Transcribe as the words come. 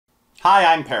Hi,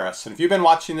 I'm Paris, and if you've been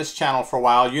watching this channel for a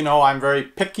while, you know I'm very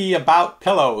picky about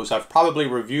pillows. I've probably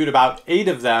reviewed about 8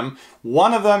 of them.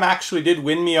 One of them actually did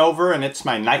win me over, and it's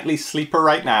my nightly sleeper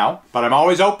right now. But I'm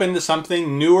always open to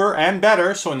something newer and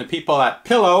better, so when the people at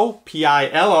Pillow,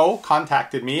 P-I-L-O,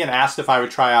 contacted me and asked if I would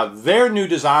try out their new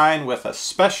design with a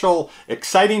special,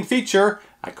 exciting feature,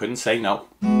 I couldn't say no.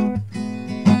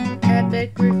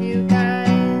 Epic Review Guys.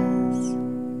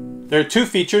 There are 2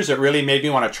 features that really made me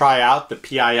want to try out the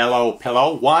PILO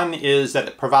pillow. One is that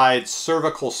it provides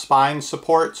cervical spine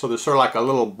support, so there's sort of like a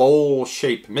little bowl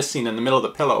shape missing in the middle of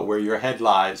the pillow where your head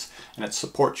lies, and it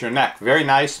supports your neck. Very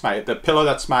nice. The pillow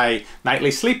that's my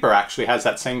nightly sleeper actually has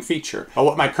that same feature. But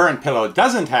what my current pillow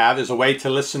doesn't have is a way to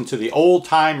listen to the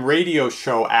old-time radio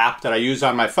show app that I use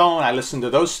on my phone. I listen to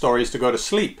those stories to go to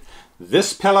sleep.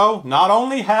 This pillow not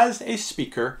only has a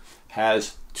speaker,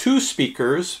 has 2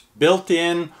 speakers built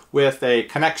in with a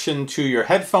connection to your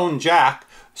headphone jack,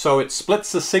 so it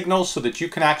splits the signal so that you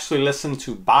can actually listen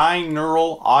to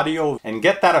binaural audio and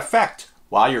get that effect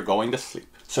while you're going to sleep.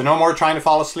 So no more trying to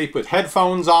fall asleep with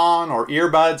headphones on or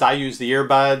earbuds. I use the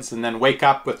earbuds and then wake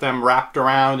up with them wrapped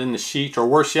around in the sheet, or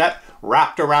worse yet,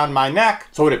 wrapped around my neck.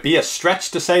 So would it be a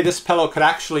stretch to say this pillow could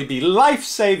actually be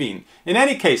life-saving? In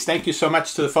any case, thank you so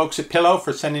much to the folks at Pillow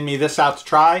for sending me this out to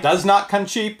try. It does not come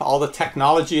cheap. All the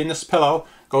technology in this pillow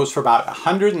goes for about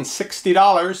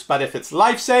 $160, but if it's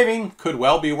life-saving, could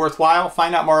well be worthwhile.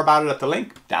 Find out more about it at the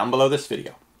link down below this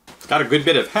video. It's got a good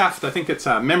bit of heft. I think it's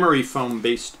a memory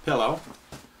foam-based pillow.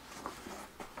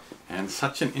 And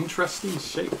such an interesting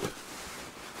shape.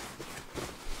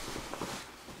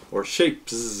 Or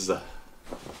shapes.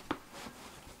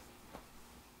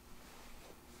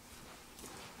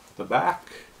 The back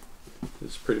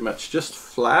is pretty much just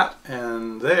flat,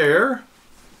 and there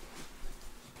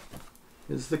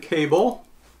is the cable.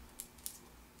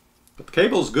 But the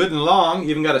cable's good and long,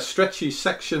 even got a stretchy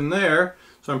section there,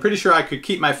 so I'm pretty sure I could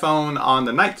keep my phone on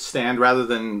the nightstand rather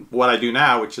than what I do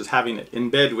now, which is having it in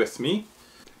bed with me.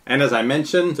 And as I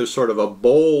mentioned, there's sort of a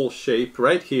bowl shape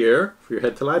right here for your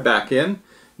head to lie back in.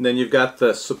 And then you've got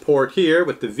the support here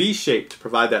with the V shape to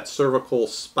provide that cervical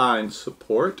spine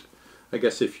support. I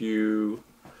guess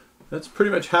that's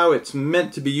pretty much how it's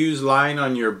meant to be used, lying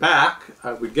on your back.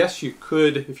 I would guess you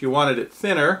could, if you wanted it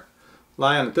thinner,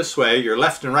 lie on it this way. Your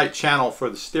left and right channel for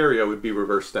the stereo would be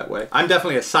reversed that way. I'm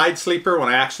definitely a side sleeper when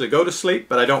I actually go to sleep,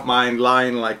 but I don't mind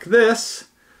lying like this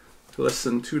to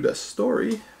listen to the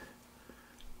story.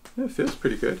 It feels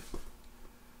pretty good.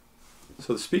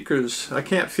 So the speakers, I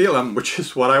can't feel them, which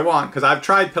is what I want, because I've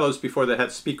tried pillows before that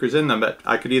had speakers in them, but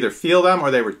I could either feel them or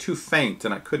they were too faint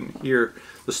and I couldn't hear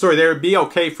the story. They would be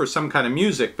okay for some kind of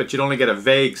music, but you'd only get a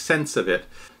vague sense of it.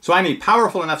 So I need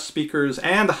powerful enough speakers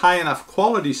and high enough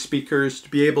quality speakers to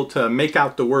be able to make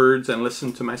out the words and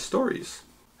listen to my stories.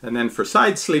 And then for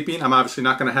side sleeping, I'm obviously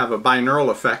not going to have a binaural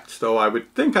effect, though I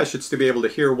would think I should still be able to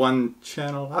hear one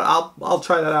channel. I'll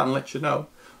try that out and let you know.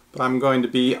 But I'm going to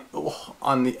be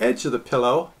on the edge of the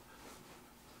pillow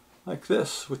like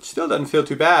this, which still doesn't feel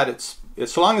too bad. It's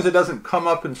so long as it doesn't come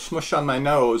up and smush on my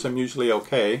nose, I'm usually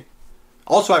okay.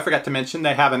 Also, I forgot to mention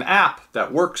they have an app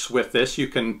that works with this. You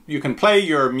can play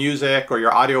your music or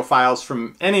your audio files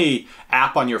from any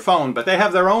app on your phone, but they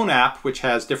have their own app which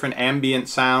has different ambient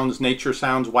sounds, nature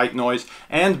sounds, white noise,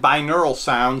 and binaural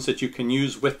sounds that you can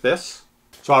use with this.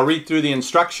 So I'll read through the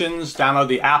instructions, download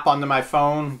the app onto my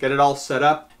phone, get it all set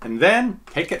up, and then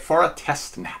take it for a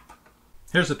test nap.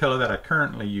 Here's the pillow that I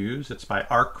currently use. It's by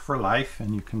Arc for Life,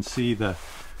 and you can see the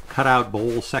cutout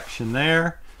bowl section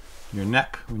there. Your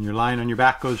neck, when you're lying on your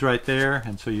back, goes right there,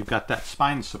 and so you've got that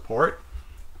spine support.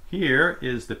 Here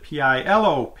is the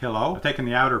PILO pillow. I've taken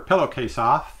the outer pillowcase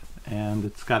off, and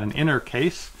it's got an inner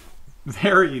case.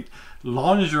 Very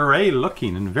lingerie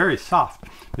looking and very soft.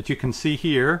 But you can see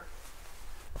here,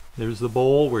 there's the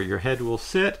bowl where your head will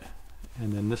sit,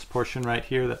 and then this portion right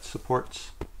here that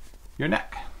supports your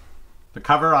neck. The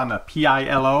cover on the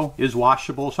PILO is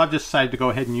washable, so I've just decided to go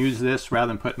ahead and use this rather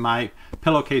than put my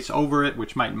pillowcase over it,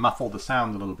 which might muffle the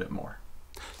sound a little bit more.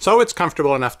 So it's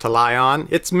comfortable enough to lie on.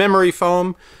 It's memory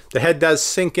foam. The head does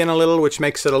sink in a little, which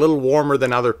makes it a little warmer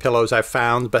than other pillows I've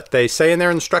found, but they say in their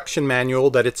instruction manual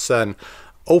that it's an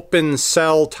open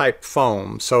cell type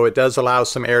foam, so it does allow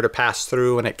some air to pass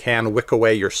through and it can wick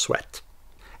away your sweat.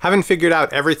 Haven't figured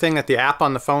out everything that the app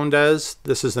on the phone does.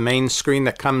 This is the main screen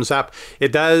that comes up.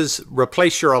 It does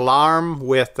replace your alarm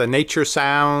with the nature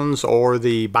sounds or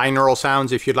the binaural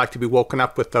sounds if you'd like to be woken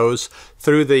up with those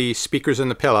through the speakers in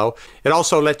the pillow. It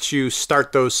also lets you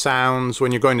start those sounds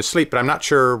when you're going to sleep, but I'm not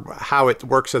sure how it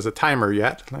works as a timer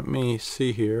yet. Let me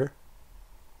see here.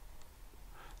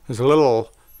 There's a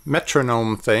little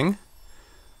metronome thing.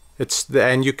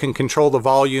 And you can control the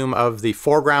volume of the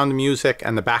foreground music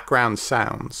and the background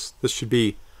sounds. This should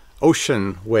be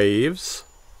ocean waves.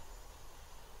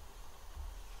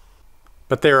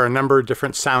 But there are a number of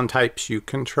different sound types you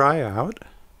can try out.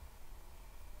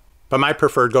 But my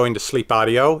preferred going to sleep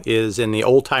audio is in the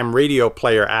Old Time Radio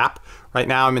Player app. Right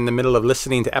now I'm in the middle of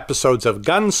listening to episodes of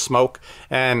Gunsmoke,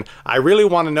 and I really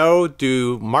want to know,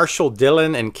 do Marshall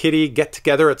Dillon and Kitty get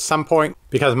together at some point?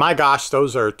 Because my gosh,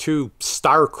 those are two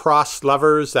star-crossed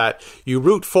lovers that you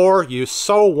root for, you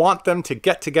so want them to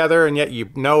get together, and yet you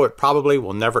know it probably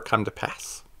will never come to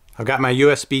pass. I've got my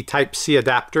USB Type-C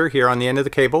adapter here on the end of the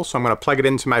cable, so I'm going to plug it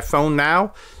into my phone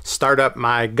now, start up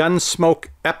my Gunsmoke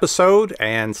episode,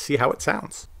 and see how it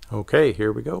sounds. Okay,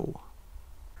 here we go.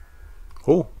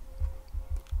 Oh.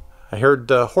 I heard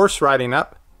the horse riding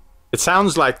up. It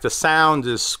sounds like the sound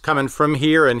is coming from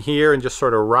here and just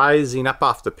sort of rising up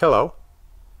off the pillow.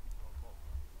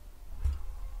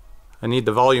 I need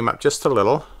the volume up just a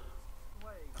little.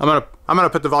 I'm gonna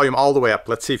put the volume all the way up.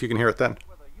 Let's see if you can hear it then.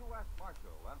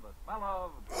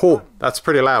 Oh, that's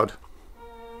pretty loud.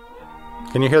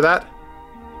 Can you hear that?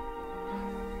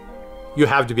 You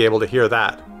have to be able to hear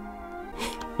that.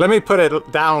 Let me put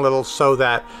it down a little so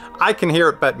that I can hear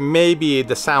it, but maybe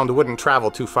the sound wouldn't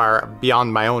travel too far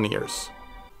beyond my own ears.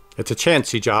 It's a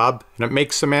chancy job, and it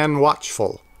makes a man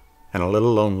watchful and a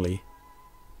little lonely.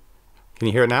 Can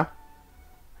you hear it now?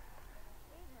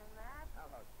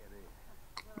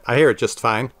 I hear it just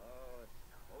fine.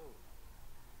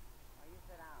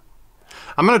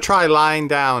 I'm going to try lying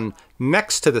down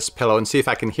next to this pillow and see if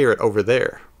I can hear it over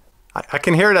there. I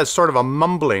can hear it as sort of a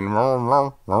mumbling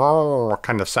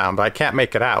kind of sound, but I can't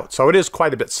make it out. So it is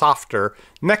quite a bit softer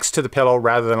next to the pillow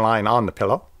rather than lying on the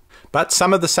pillow. But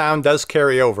some of the sound does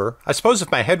carry over. I suppose if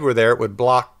my head were there, it would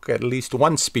block at least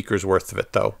one speaker's worth of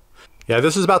it, though. Yeah,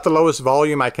 this is about the lowest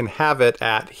volume I can have it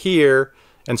at here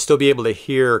and still be able to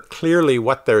hear clearly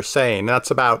what they're saying.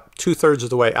 That's about 2/3 of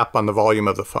the way up on the volume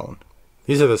of the phone.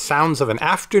 These are the sounds of an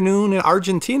afternoon in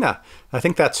Argentina. I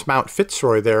think that's Mount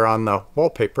Fitzroy there on the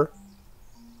wallpaper.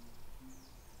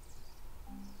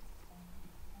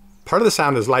 Part of the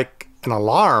sound is like an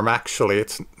alarm, actually.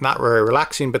 It's not very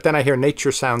relaxing, but then I hear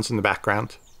nature sounds in the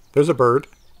background. There's a bird.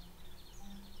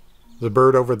 There's a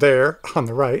bird over there on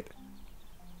the right.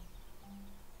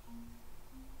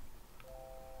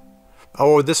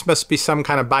 Oh, this must be some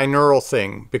kind of binaural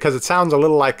thing, because it sounds a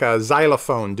little like a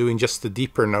xylophone doing just the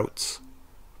deeper notes.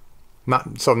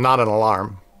 So not an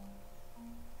alarm.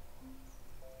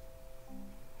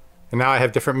 And now I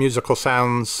have different musical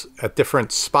sounds at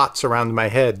different spots around my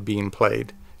head being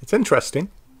played. It's interesting.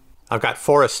 I've got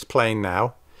forest playing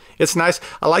now. It's nice.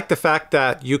 I like the fact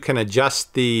that you can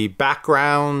adjust the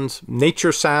background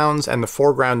nature sounds and the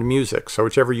foreground music. So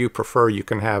whichever you prefer, you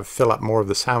can have fill up more of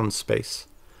the sound space.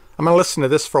 I'm going to listen to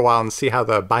this for a while and see how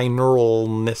the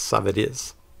binauralness of it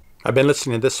is. I've been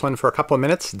listening to this one for a couple of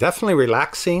minutes. Definitely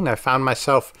relaxing. I found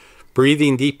myself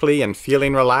breathing deeply and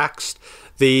feeling relaxed.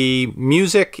 The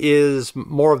music is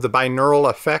more of the binaural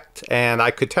effect, and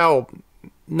I could tell,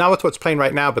 not with what's playing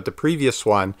right now, but the previous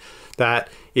one, that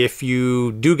if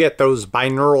you do get those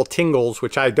binaural tingles,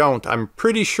 which I don't, I'm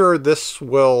pretty sure this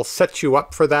will set you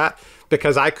up for that,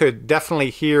 because I could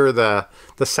definitely hear the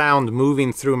sound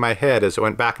moving through my head as it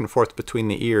went back and forth between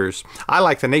the ears. I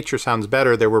like the nature sounds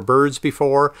better. There were birds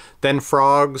before, then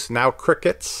frogs, now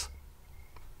crickets.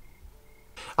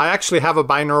 I actually have a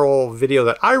binaural video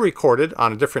that I recorded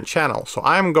on a different channel, so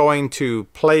I'm going to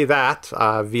play that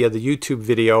via the YouTube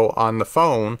video on the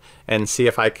phone and see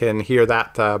if I can hear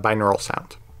that binaural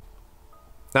sound.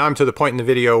 Now I'm to the point in the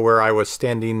video where I was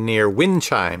standing near wind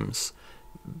chimes.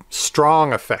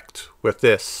 Strong effect with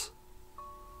this.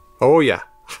 Oh yeah,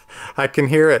 I can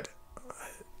hear it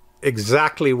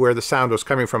exactly where the sound was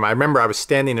coming from. I remember I was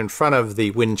standing in front of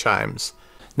the wind chimes.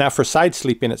 Now for side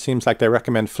sleeping, it seems like they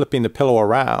recommend flipping the pillow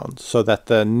around so that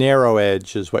the narrow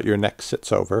edge is what your neck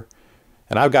sits over.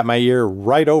 And I've got my ear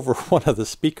right over one of the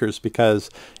speakers because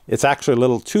it's actually a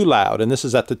little too loud, and this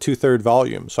is at the 2/3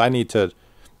 volume. So I need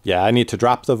to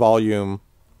drop the volume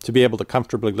to be able to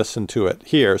comfortably listen to it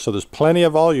here. So there's plenty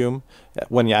of volume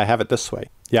when I have it this way.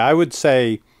 Yeah, I would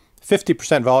say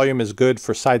 50% volume is good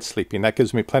for side sleeping. That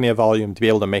gives me plenty of volume to be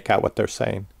able to make out what they're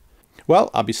saying. Well,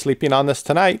 I'll be sleeping on this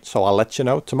tonight, so I'll let you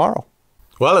know tomorrow.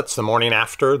 Well, it's the morning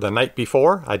after the night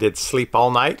before. I did sleep all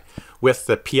night with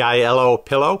the PILO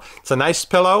pillow. It's a nice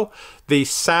pillow. The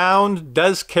sound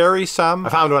does carry some. I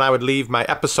found when I would leave my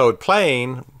episode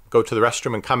playing, go to the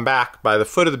restroom and come back, by the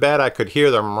foot of the bed I could hear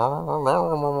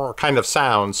the kind of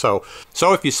sound. So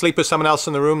if you sleep with someone else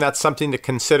in the room, that's something to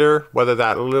consider, whether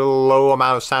that little low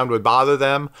amount of sound would bother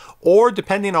them, or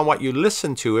depending on what you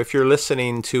listen to, if you're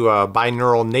listening to a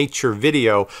binaural nature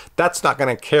video, that's not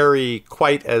going to carry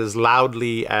quite as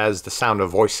loudly as the sound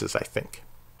of voices, I think.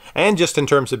 And just in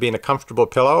terms of being a comfortable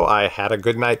pillow, I had a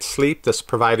good night's sleep. This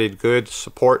provided good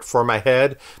support for my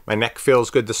head. My neck feels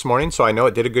good this morning, so I know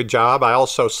it did a good job. I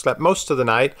also slept most of the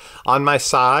night on my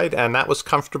side, and that was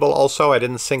comfortable also. I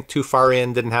didn't sink too far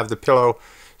in, didn't have the pillow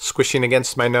squishing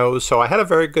against my nose, so I had a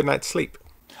very good night's sleep.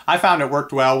 I found it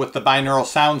worked well with the binaural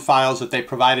sound files that they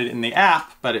provided in the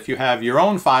app, but if you have your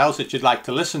own files that you'd like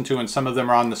to listen to and some of them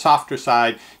are on the softer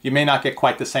side, you may not get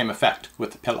quite the same effect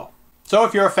with the pillow. So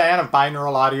if you're a fan of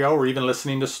binaural audio or even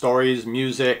listening to stories,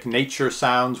 music, nature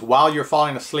sounds while you're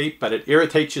falling asleep, but it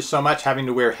irritates you so much having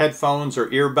to wear headphones or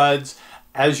earbuds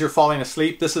as you're falling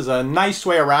asleep, this is a nice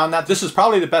way around that. This is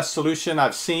probably the best solution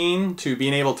I've seen to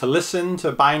being able to listen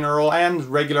to binaural and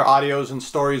regular audios and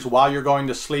stories while you're going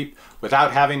to sleep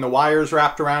without having the wires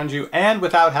wrapped around you and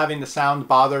without having the sound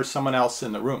bother someone else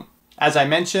in the room. As I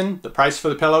mentioned, the price for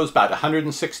the pillow is about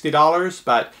 $160,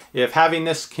 but if having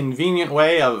this convenient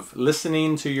way of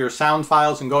listening to your sound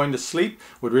files and going to sleep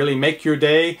would really make your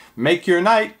day, make your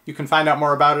night, you can find out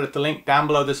more about it at the link down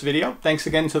below this video. Thanks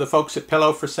again to the folks at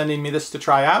Pillow for sending me this to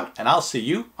try out, and I'll see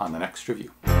you on the next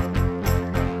review.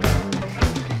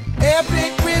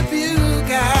 Epic Review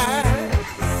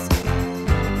Guys,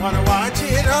 wanna watch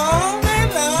it all?